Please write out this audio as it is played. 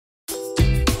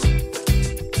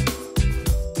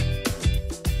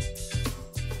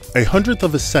A hundredth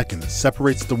of a second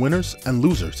separates the winners and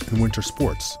losers in winter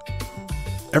sports.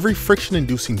 Every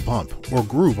friction-inducing bump or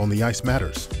groove on the ice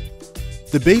matters.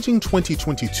 The Beijing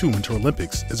 2022 Winter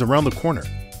Olympics is around the corner,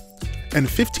 and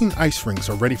 15 ice rinks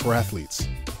are ready for athletes.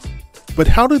 But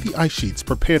how do the ice sheets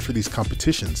prepared for these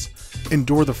competitions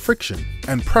endure the friction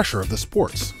and pressure of the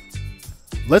sports?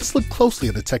 Let's look closely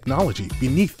at the technology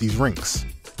beneath these rinks.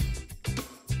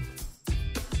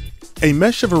 A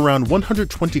mesh of around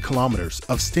 120 kilometers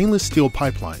of stainless steel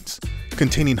pipelines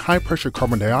containing high-pressure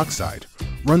carbon dioxide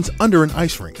runs under an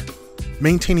ice rink,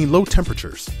 maintaining low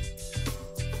temperatures.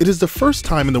 It is the first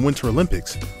time in the Winter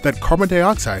Olympics that carbon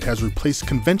dioxide has replaced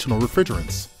conventional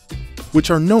refrigerants,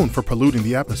 which are known for polluting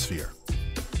the atmosphere.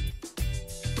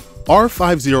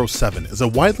 R507 is a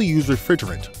widely used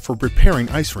refrigerant for preparing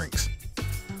ice rinks.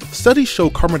 Studies show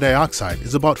carbon dioxide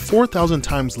is about 4,000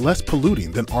 times less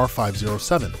polluting than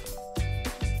R507.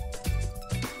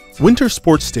 Winter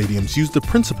sports stadiums use the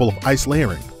principle of ice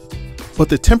layering, but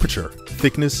the temperature,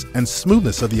 thickness, and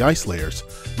smoothness of the ice layers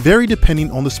vary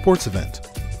depending on the sports event.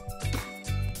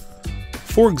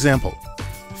 For example,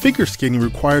 figure skating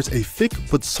requires a thick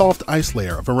but soft ice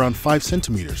layer of around 5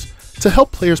 centimeters to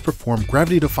help players perform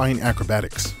gravity-defying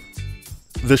acrobatics.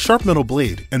 The sharp metal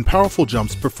blade and powerful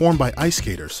jumps performed by ice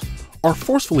skaters are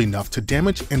forceful enough to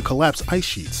damage and collapse ice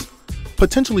sheets,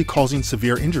 potentially causing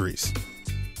severe injuries.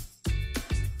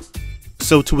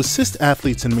 So to assist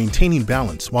athletes in maintaining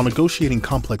balance while negotiating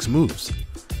complex moves,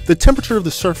 the temperature of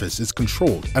the surface is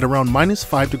controlled at around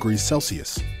 -5 degrees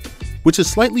Celsius, which is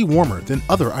slightly warmer than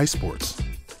other ice sports.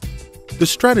 The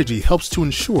strategy helps to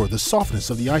ensure the softness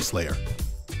of the ice layer.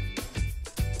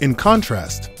 In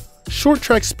contrast,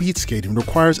 short-track speed skating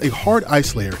requires a hard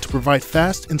ice layer to provide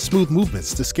fast and smooth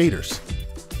movements to skaters.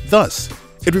 Thus,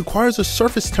 it requires a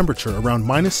surface temperature around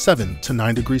 -7 to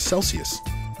 9 degrees Celsius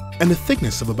and a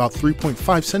thickness of about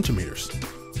 3.5 centimeters.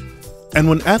 And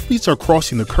when athletes are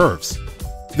crossing the curves,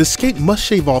 the skate must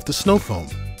shave off the snow foam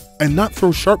and not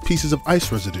throw sharp pieces of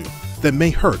ice residue that may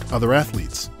hurt other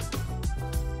athletes.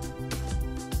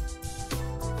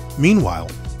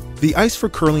 Meanwhile, the ice for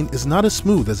curling is not as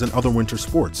smooth as in other winter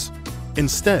sports.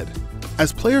 Instead,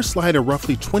 as players slide a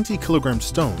roughly 20-kilogram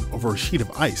stone over a sheet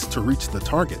of ice to reach the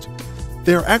target,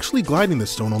 they are actually gliding the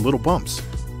stone on little bumps,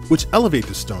 which elevate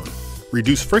the stone,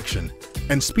 reduce friction,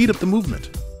 and speed up the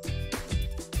movement.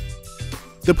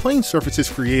 The playing surface is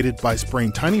created by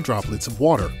spraying tiny droplets of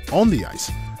water on the ice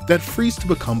that freeze to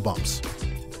become bumps.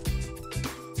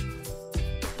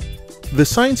 The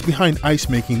science behind ice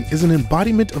making is an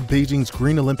embodiment of Beijing's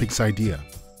Green Olympics idea.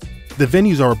 The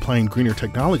venues are applying greener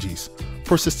technologies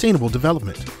for sustainable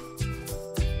development.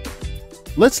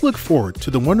 Let's look forward to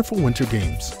the wonderful Winter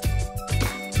Games.